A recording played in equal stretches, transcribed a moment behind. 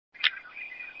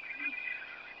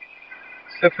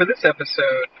So for this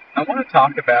episode, I want to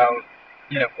talk about,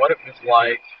 what it was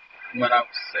like when I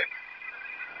was sick.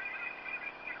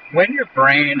 When your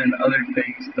brain and other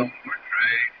things don't work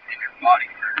right and your body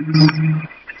hurts,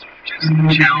 it's just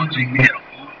challenging to get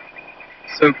along.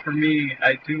 So for me,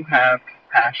 I do have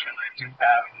compassion. I do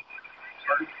have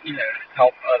heart, to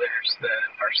help others that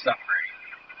are suffering.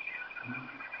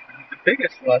 The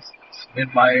biggest lessons in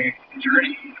my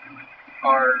journey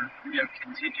are,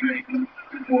 continuing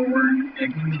forward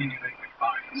and continuing to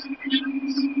find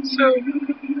solutions. So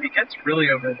it gets really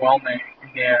overwhelming,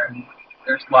 and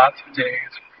there's lots of days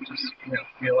where you just,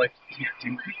 feel like you can't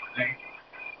do anything.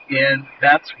 And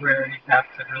that's where you have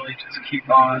to really just keep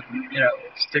on,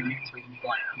 sticking to the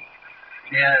plan.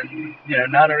 And,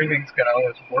 not everything's going to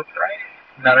always work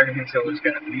right. Not everything's always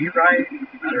going to be right.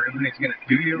 Not everything's going to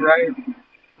do you right.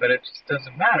 But it just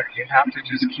doesn't matter. You have to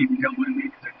just keep going.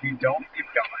 Because if you don't keep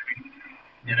going,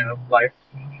 life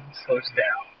slows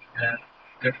down and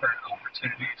different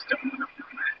opportunities don't come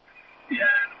from it.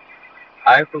 And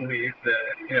I believe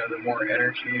that, the more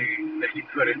energy that you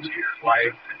put into your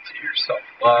life, into your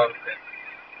self-love,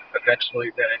 and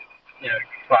eventually then, you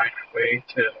find your way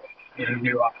to,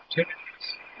 new opportunities.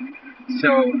 So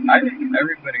I think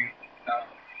everybody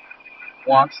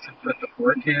wants to put the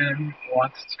work in,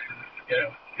 wants to,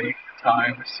 make the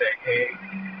time to say, hey,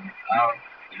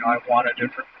 I want a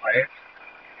different life.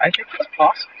 I think it's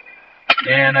possible.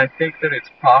 And I think that it's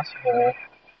possible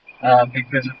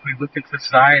because if we look at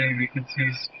society, we can see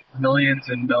millions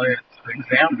and millions of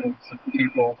examples of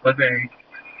people living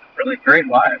really great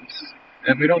lives.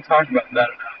 And we don't talk about that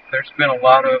enough. There's been a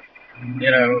lot of,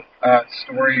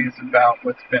 stories about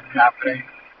what's been happening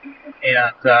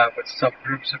and with some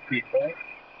groups of people.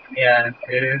 And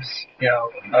it is,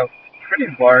 a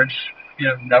pretty large,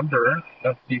 number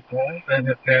of people that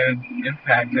have been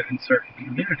impacted in certain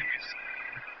communities.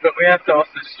 But we have to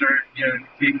also start,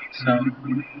 taking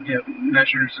some,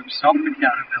 measures of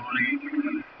self-accountability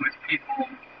with people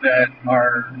that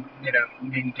are,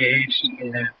 engaged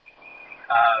in,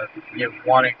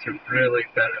 wanting to really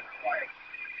better their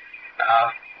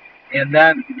life. And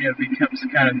that, becomes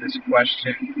kind of this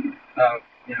question of,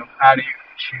 how do you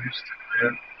choose to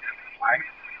live your life?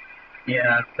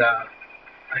 And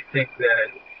I think that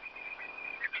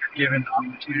if you're given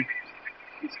opportunities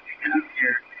like we have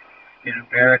here in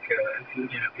America,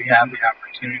 we have the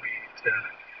opportunity to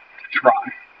try.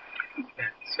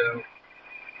 And so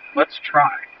let's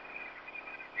try.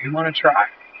 You want to try?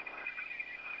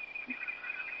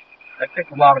 I think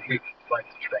a lot of people like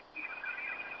to try.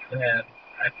 And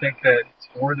I think that it's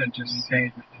more than just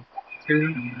saying that you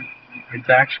want to. It's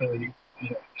actually,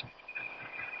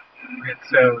 and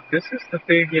so this is the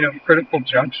big, critical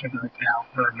junction right now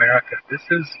for America. This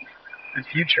is the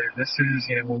future. This is,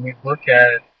 when we look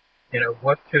at,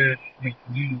 what could we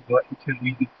be, what could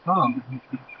we become,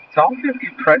 it's all going to be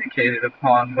predicated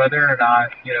upon whether or not,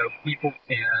 people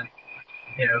can,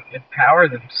 empower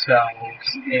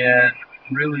themselves and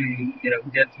really,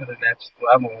 get to the next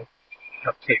level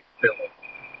of capability.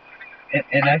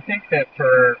 And I think that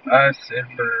for us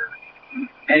and for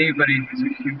anybody who's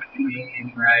a human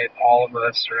being, right, all of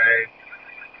us, right,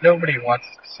 nobody wants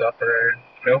to suffer.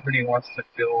 Nobody wants to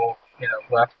feel,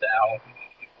 left out.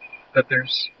 But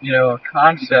there's, a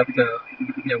concept of,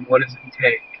 what does it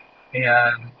take?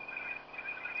 And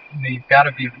you've got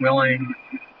to be willing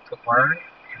to learn.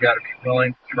 You've got to be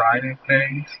willing to try new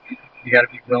things. You got to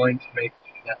be willing to make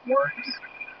networks.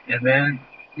 And then,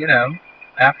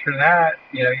 after that,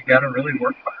 you got to really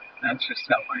work hard. That's just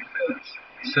how life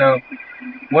is. So,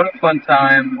 what a fun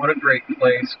time, what a great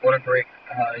place, what a great,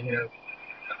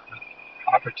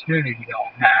 opportunity we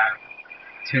all have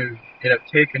to,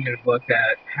 take a new look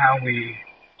at how we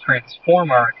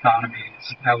transform our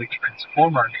economies, how we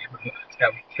transform our neighborhoods, how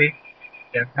we take,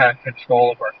 kind of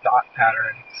control of our thought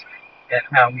patterns, and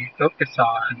how we focus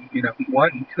on,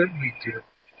 what could we do,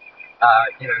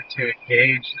 to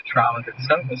engage the trauma that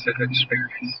some of us have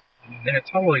experienced in a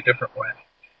totally different way.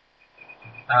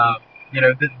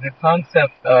 The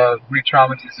concept of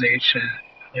re-traumatization,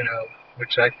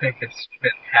 which I think has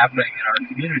been happening in our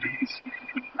communities,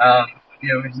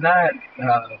 is not,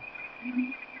 a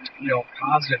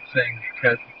positive thing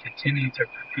because we continue to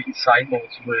repeat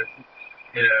cycles with,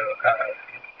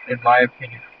 in my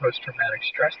opinion, post-traumatic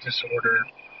stress disorder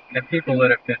and people that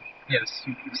have been,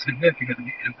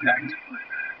 significantly impacted by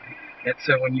that. And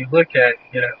so when you look at,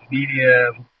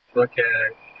 media, look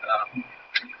at,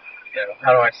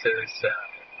 how do I say this,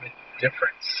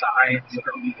 different signs that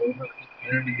are all over the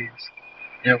communities,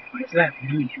 what does that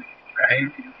mean, right?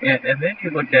 And then you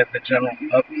look at the general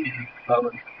upkeep of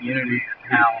a community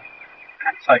and how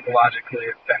that psychologically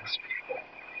affects people.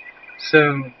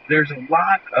 So there's a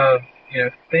lot of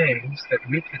things that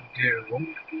we can do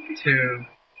to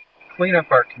clean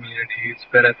up our communities,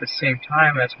 but at the same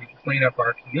time as we clean up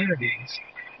our communities,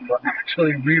 we're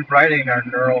actually rewriting our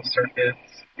neural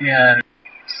circuits. And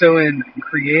so in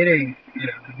creating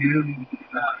new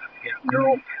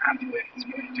neural pathways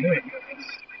by doing this,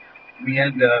 we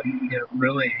end up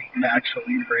really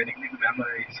actually creating new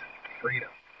memories of freedom.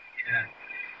 And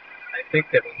I think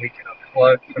that when we can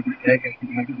unplug from the negative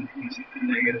memories, the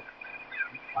negative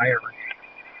wiring,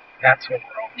 that's when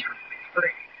we're all truly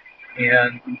free.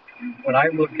 And when I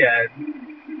look at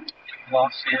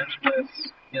Los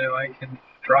Angeles, I can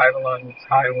drive along these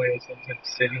highways into the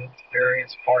city, into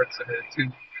various parts of it,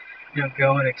 to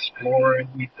go and explore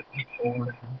and meet the people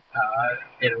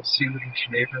and see what each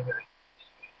neighborhood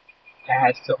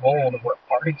has to hold and what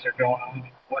parties are going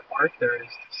on, what art there is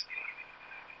to see.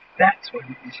 That's what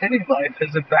city life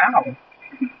is about.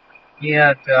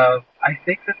 And I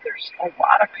think that there's a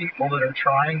lot of people that are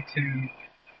trying to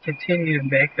continue to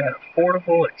make that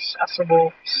affordable,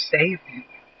 accessible, safe.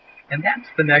 And that's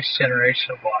the next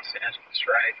generation of Los Angeles,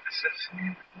 right? This is,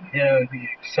 the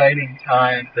exciting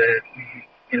time that we,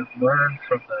 learn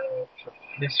from the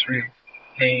history of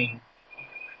pain.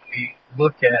 We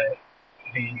look at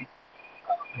the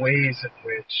ways in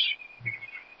which we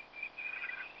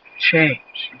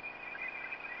change,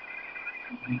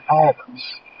 all of us,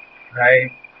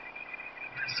 right?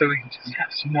 So we can just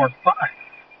have some more fun.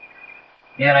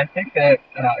 And I think that,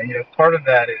 part of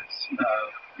that is,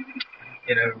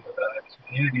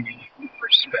 community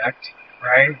respect,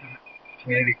 right?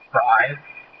 Community pride,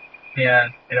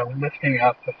 and, lifting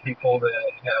up the people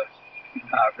that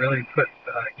have really put,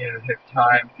 their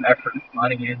time, effort,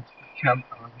 money into become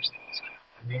owners of these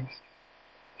communities,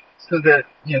 so that,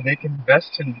 they can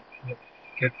invest in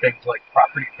good things like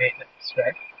property maintenance,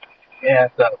 right? And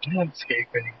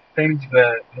landscaping, things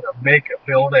that, make a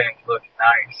building look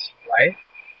nice, right?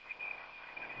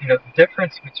 The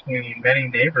difference between many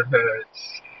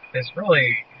neighborhoods is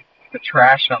really the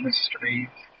trash on the street,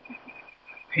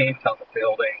 paint on the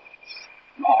buildings,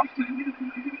 often,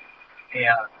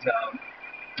 and,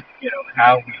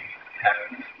 how we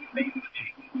have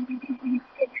maintained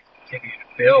what we continue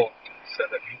to build so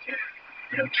that we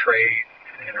can, trade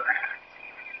and interact.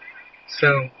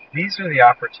 So these are the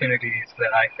opportunities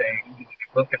that I think, when we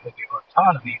look at the new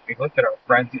economy, we look at our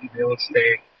friends in real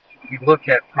estate, we look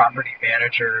at property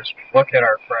managers, we look at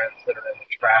our friends that are in the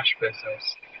trash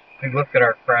business, we look at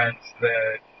our friends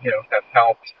that, have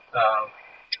helped,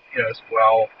 as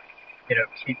well,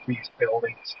 keep these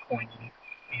buildings clean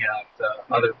and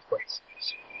other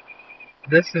places.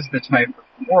 This is the type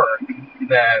of work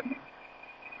that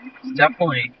is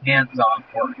definitely hands-on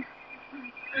work.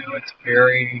 It's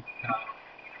very,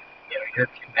 you're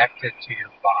connected to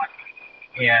your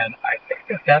body. And I think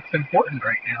that that's important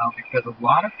right now because a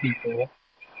lot of people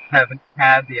haven't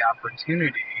had the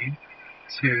opportunity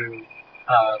to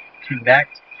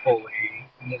connect fully,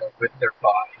 with their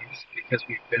bodies because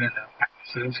we've been in our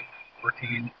houses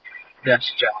working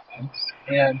desk jobs.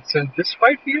 And so this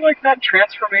might be like that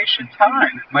transformation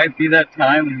time. It might be that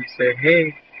time when you say,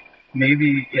 hey,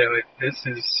 maybe, if this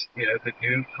is, the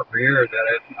new career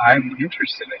that I'm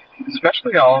interested in,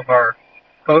 especially all of our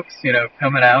folks,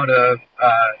 coming out of,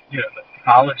 the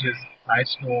colleges, high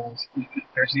schools,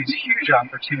 there's these huge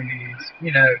opportunities,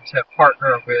 to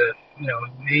partner with,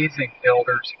 amazing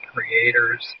builders and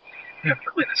creators, really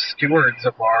the stewards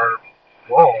of our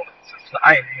world and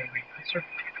society. I mean, these are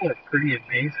people that are pretty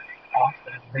amazing.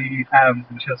 Often they have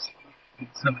just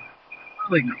some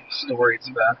really cool stories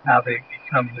about how they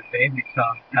become who they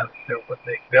become, how they built what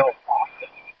they built often.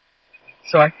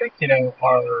 So I think,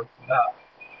 our,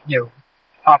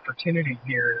 opportunity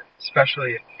here,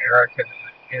 especially in America,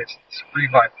 is this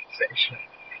revitalization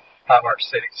of our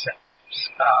city centers.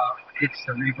 It's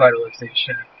the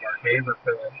revitalization of our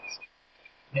neighborhoods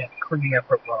and cleaning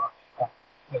up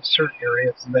of certain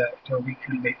areas that we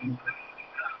can maybe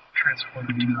transform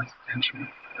into residential,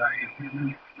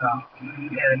 right?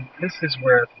 And this is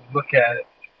where we look at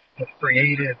the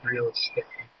creative real estate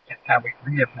and how we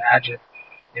reimagine,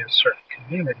 certain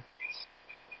communities.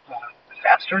 The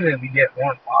faster that we get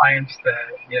more minds that,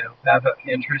 have an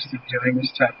interest in doing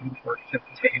this type of work to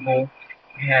the table,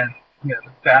 and, the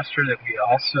faster that we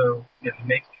also,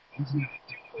 make it easy to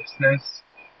do business,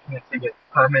 to get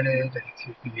permitted and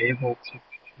to be able to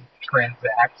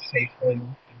transact safely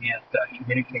and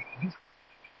communicate easily.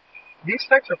 These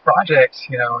types of projects,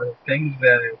 are things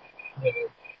that,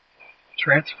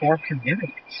 transform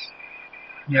communities.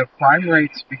 Crime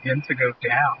rates begin to go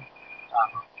down.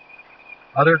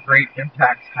 Other great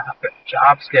impacts happen.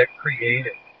 Jobs get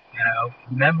created.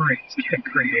 memories get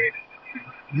created.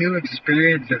 New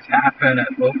experiences happen at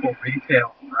local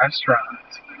retail and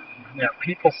restaurants.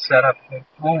 People set up new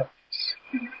homes.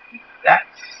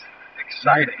 That's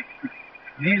exciting.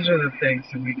 These are the things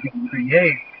that we can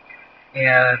create,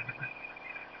 and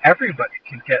everybody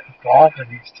can get involved in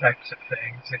these types of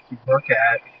things if you look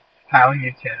at how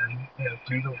you can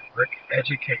do the work,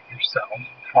 educate yourself,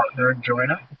 partner, and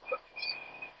join up with folks.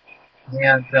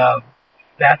 And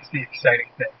that's the exciting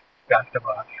thing we've got going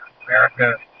on here in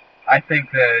America. I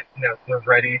think that we're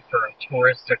ready for a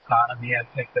tourist economy. I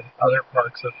think that other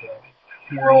parts of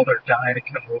the world are dying to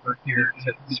come over here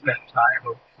to spend time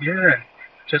over here, and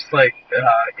just like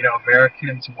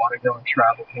Americans want to go and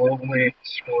travel globally,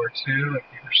 explore too, and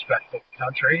be respectful of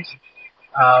countries.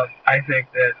 I think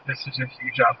that this is a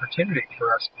huge opportunity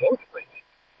for us globally.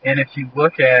 And if you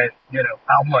look at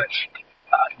how much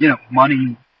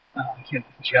money can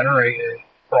be generated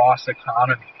across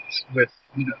economies with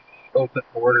open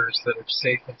borders that are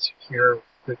safe and secure with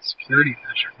good security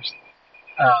measures,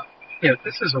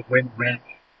 this is a win-win.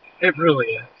 It really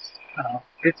is.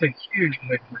 It's a huge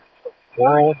win-win for the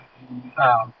world.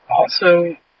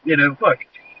 Also, look,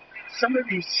 some of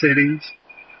these cities,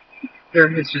 there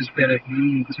has just been a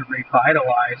need to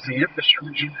revitalize the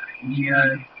infrastructure,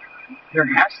 and there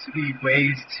has to be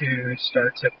ways to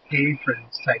start to pay for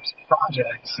these types of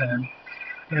projects. And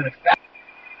the fact,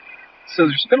 so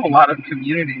there's been a lot of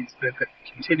communities that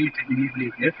continue to need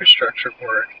new infrastructure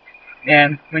work.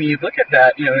 And when you look at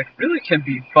that, it really can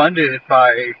be funded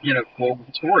by, global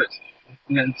tourism.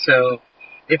 And so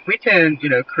if we can,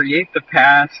 create the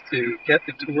paths to get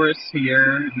the tourists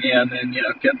here and then,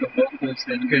 get the locals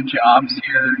in good jobs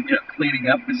here, cleaning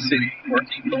up the city,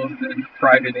 working both in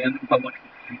private and public,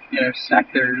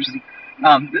 sectors,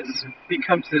 this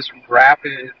becomes this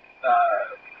rapid,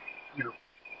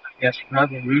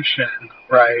 revolution,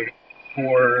 right,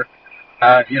 for,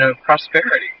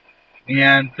 prosperity.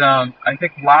 And I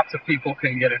think lots of people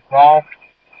can get involved.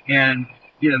 And,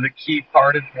 the key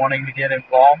part of wanting to get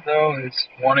involved, though, is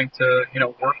wanting to,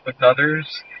 work with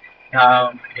others.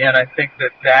 And I think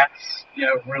that that's,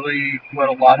 really what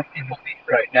a lot of people need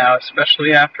right now,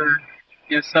 especially after,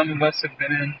 some of us have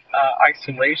been in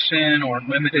isolation or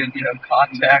limited,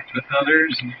 contact with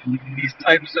others. These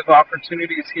types of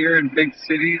opportunities here in big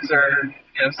cities are,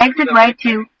 exit right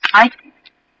to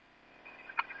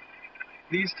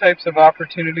these types of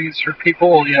opportunities for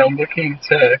people, looking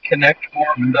to connect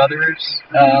more with others,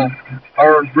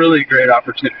 are really great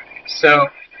opportunities. So,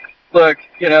 look,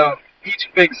 each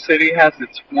big city has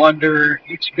its wonder.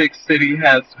 Each big city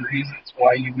has reasons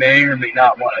why you may or may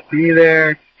not want to be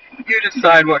there. You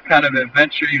decide what kind of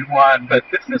adventure you want, but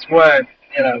this is what,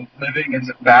 living is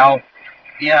about.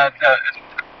 And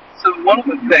so one of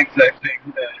the things I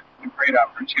think that a great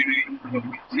opportunity will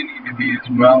continue to be as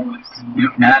well is,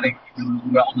 adding these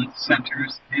wellness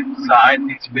centers inside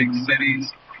these big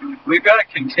cities. We've got to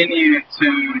continue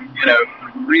to,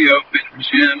 reopen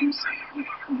gyms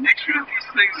and make sure that these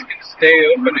things can stay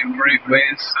open in great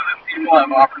ways so that people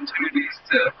have opportunities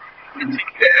to continue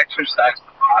to exercise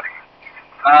the body.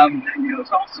 And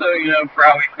it's also, for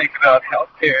how we think about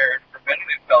healthcare,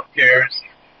 preventative healthcare,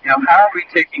 how are we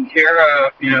taking care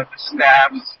of, the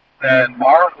staffs that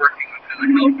are working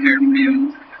within the healthcare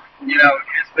field?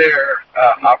 Is there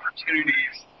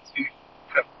opportunities to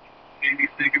maybe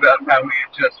think about how we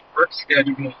adjust work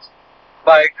schedules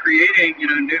by creating,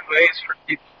 new ways for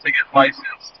people to get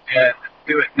licensed and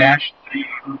do it nationally,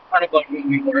 kind of like what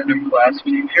we learned over the last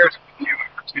few years with new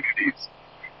opportunities.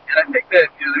 And I think that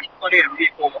there's plenty of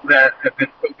people that have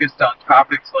been focused on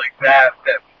topics like that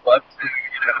would love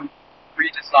to,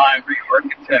 redesign,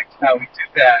 re-architect how we do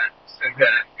that so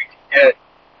that we can get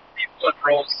people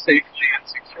enrolled safely and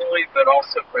securely, but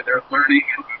also where they're learning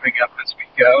and moving up as we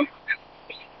go, and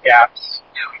filling gaps,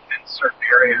 in certain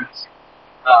areas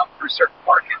for certain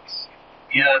markets.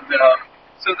 And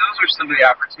so those are some of the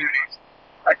opportunities.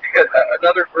 I think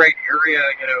another great area,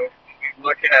 when we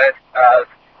look at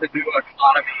the new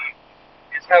economy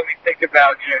is how we think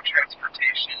about,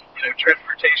 transportation.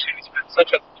 Transportation has been such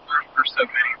a thorn for so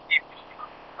many people.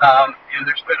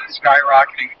 There's been a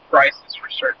skyrocketing prices for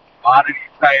certain commodity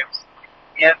types.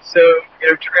 And so,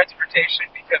 transportation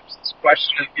becomes this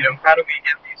question of, how do we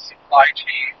get these supply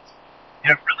chains,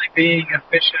 really being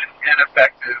efficient and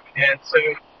effective. And so,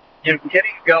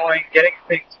 getting going, getting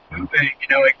things moving,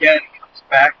 again, comes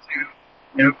back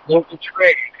to, global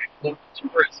trade and global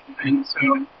tourism. And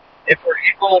so, if we're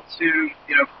able to,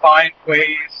 find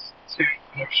ways to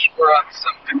shore up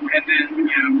some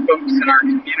dependent, folks in our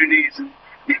communities,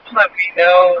 people that we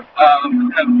know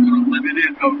have more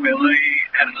limited mobility,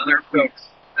 and other folks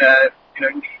that,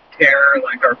 need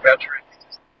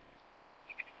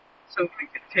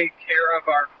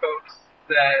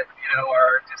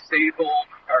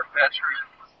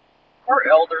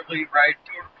honestly, right,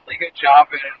 do a really good job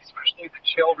at it, especially the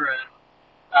children.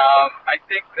 I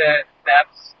think that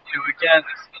that's, again,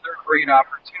 this other great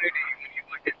opportunity when you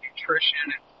look at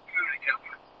nutrition and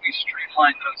food, we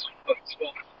streamline those folks.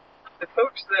 Well, the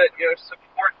folks that,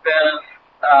 support them,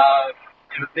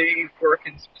 they work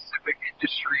in specific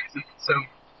industries, and so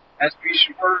as we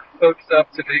shore folks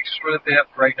up to make sure that they have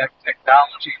the right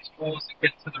technology and tools to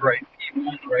get to the right people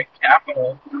and the right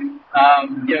capital,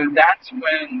 that's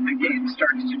when the game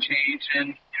starts to change, and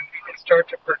we can start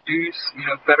to produce,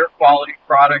 better quality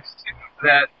products too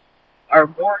that are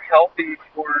more healthy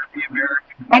for the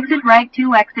American public. Exit right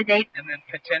to exudate. And then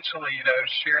potentially,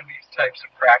 share these types of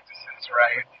practices,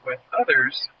 right, with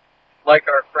others, like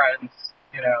our friends,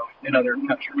 in other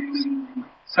countries.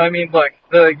 So, I mean, look,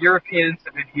 the Europeans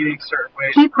have been eating certain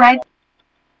ways. Keep right.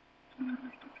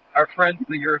 Our friends,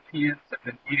 the Europeans, have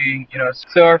been eating,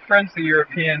 so our friends, the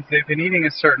Europeans, they've been eating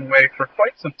a certain way for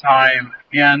quite some time,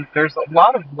 and there's a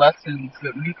lot of lessons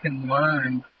that we can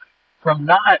learn from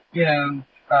not,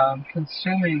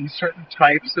 consuming certain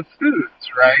types of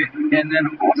foods, right? And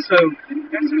then also,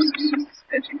 there's this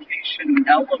education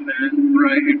element,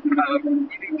 right, of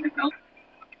eating to health.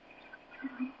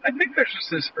 I think there's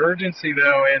just this urgency,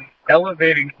 though, in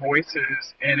elevating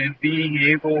voices and in being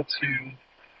able to,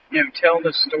 tell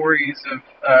the stories of,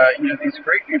 these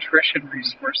great nutrition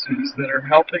resources that are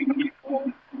helping people,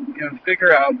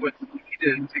 figure out what's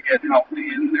needed to get healthy.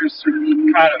 And there's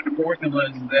certain kind of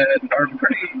formulas that are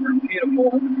pretty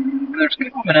repeatable. And there's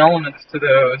common elements to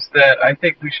those that I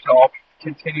think we should all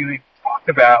be continuing to talk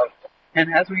about.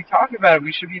 And as we talk about it,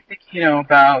 we should be thinking,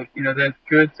 about, the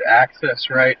goods access,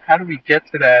 right? How do we get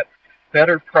to that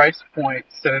better price point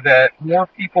so that more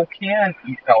people can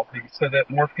eat healthy, so that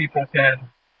more people can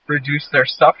reduce their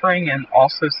suffering, and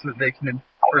also so that they can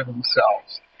empower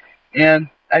themselves. And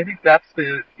I think that's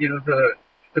the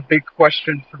big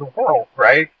question for the world,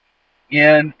 right?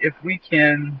 And if we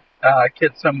can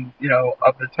get some,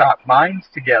 of the top minds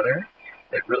together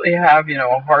that really have,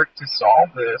 a heart to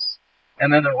solve this,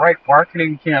 and then the right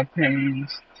marketing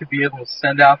campaigns to be able to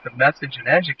send out the message and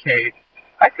educate,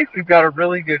 I think we've got a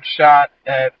really good shot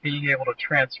at being able to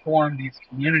transform these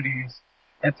communities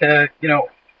and to,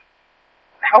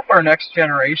 help our next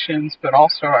generations, but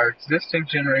also our existing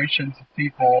generations of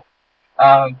people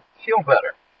feel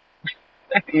better.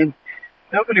 I mean,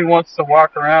 nobody wants to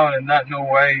walk around and not know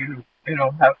why you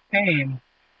have pain.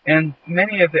 And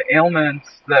many of the ailments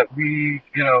that we,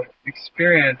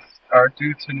 experience are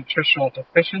due to nutritional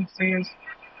deficiencies.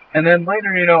 And then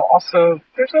later, also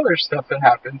there's other stuff that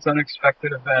happens,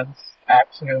 unexpected events,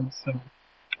 accidents, and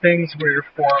things where your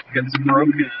form gets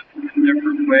broken in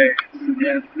different ways. And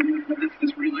this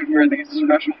is really where these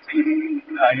specialty,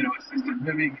 assisted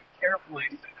living care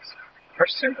places are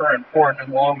super important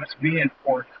and will always be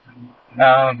important,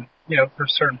 for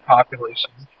certain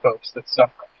populations of folks that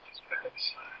suffer from these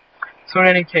ways. So in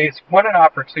any case, what an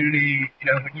opportunity,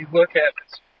 when you look at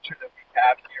this future that we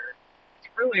have here, it's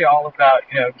really all about,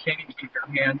 can you keep your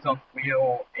hands on the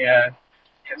wheel and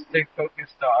stay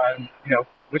focused on,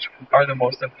 which are the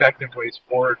most effective ways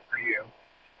forward for you.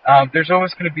 There's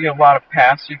always going to be a lot of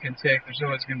paths you can take. There's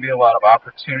always going to be a lot of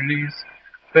opportunities.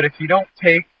 But if you don't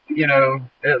take,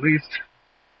 at least,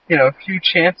 a few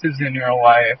chances in your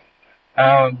life,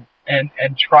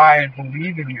 and try and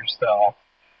believe in yourself,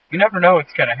 you never know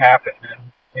what's going to happen.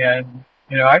 And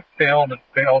I've failed and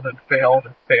failed and failed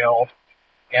and failed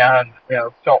and,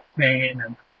 felt pain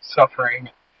and suffering,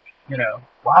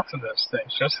 lots of those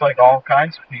things, just like all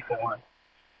kinds of people. And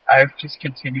I've just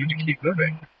continued to keep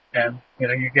moving. And,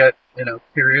 you get,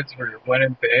 periods where you're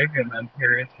winning big and then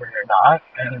periods where you're not.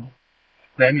 And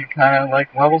then you kind of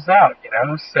levels out,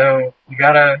 So you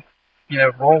gotta,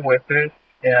 roll with it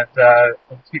and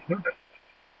keep moving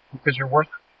because you're worth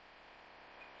it.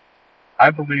 I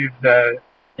believe that,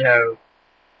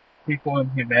 people in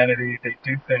humanity, they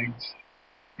do things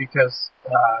because,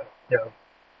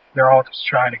 they're all just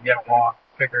trying to get along,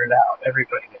 figure it out.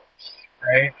 Everybody is,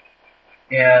 right?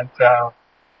 And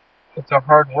it's a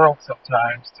hard world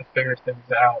sometimes to figure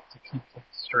things out, to keep things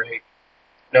straight,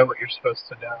 to know what you're supposed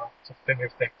to know, to figure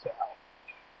things out.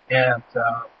 And,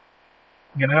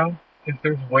 if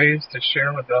there's ways to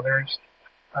share with others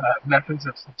methods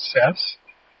of success,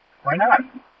 why not?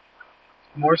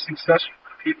 The more successful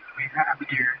people we have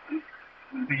here,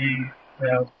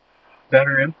 the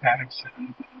better impacts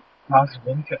and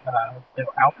positive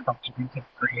outcomes we can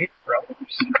create for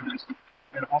others,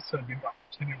 and also new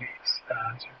opportunities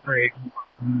to create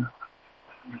more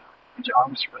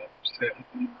jobs for others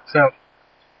too. So,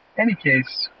 in any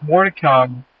case, more to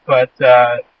come, but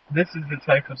this is the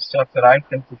type of stuff that I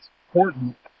think is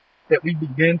important that we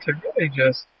begin to really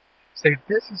just say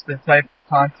this is the type of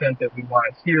content that we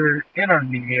want to hear in our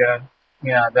media,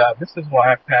 and this is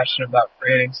why I'm passionate about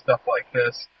creating stuff like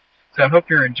this. So I hope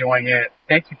you're enjoying it.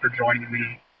 Thank you for joining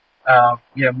me.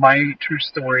 My true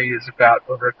story is about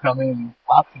overcoming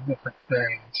lots of different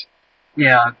things,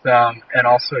 and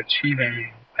also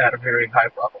achieving at a very high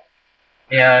level.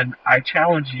 And I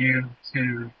challenge you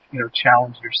to,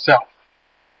 challenge yourself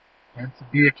and to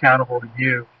be accountable to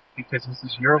you, because this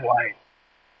is your life,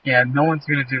 and no one's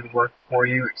going to do the work for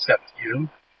you except you.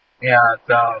 And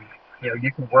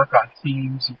you can work on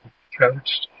teams, you can be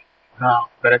coached,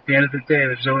 but at the end of the day,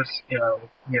 there's always,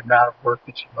 the amount of work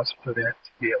that you must put in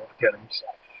to be able to get it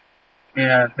yourself.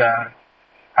 And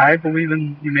I believe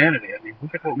in humanity. I mean,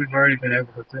 look at what we've already been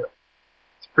able to do.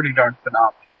 It's pretty darn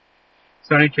phenomenal.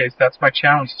 So in any case, that's my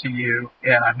challenge to you,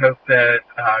 and I hope that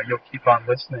you'll keep on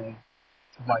listening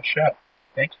to my show.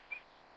 Thank you.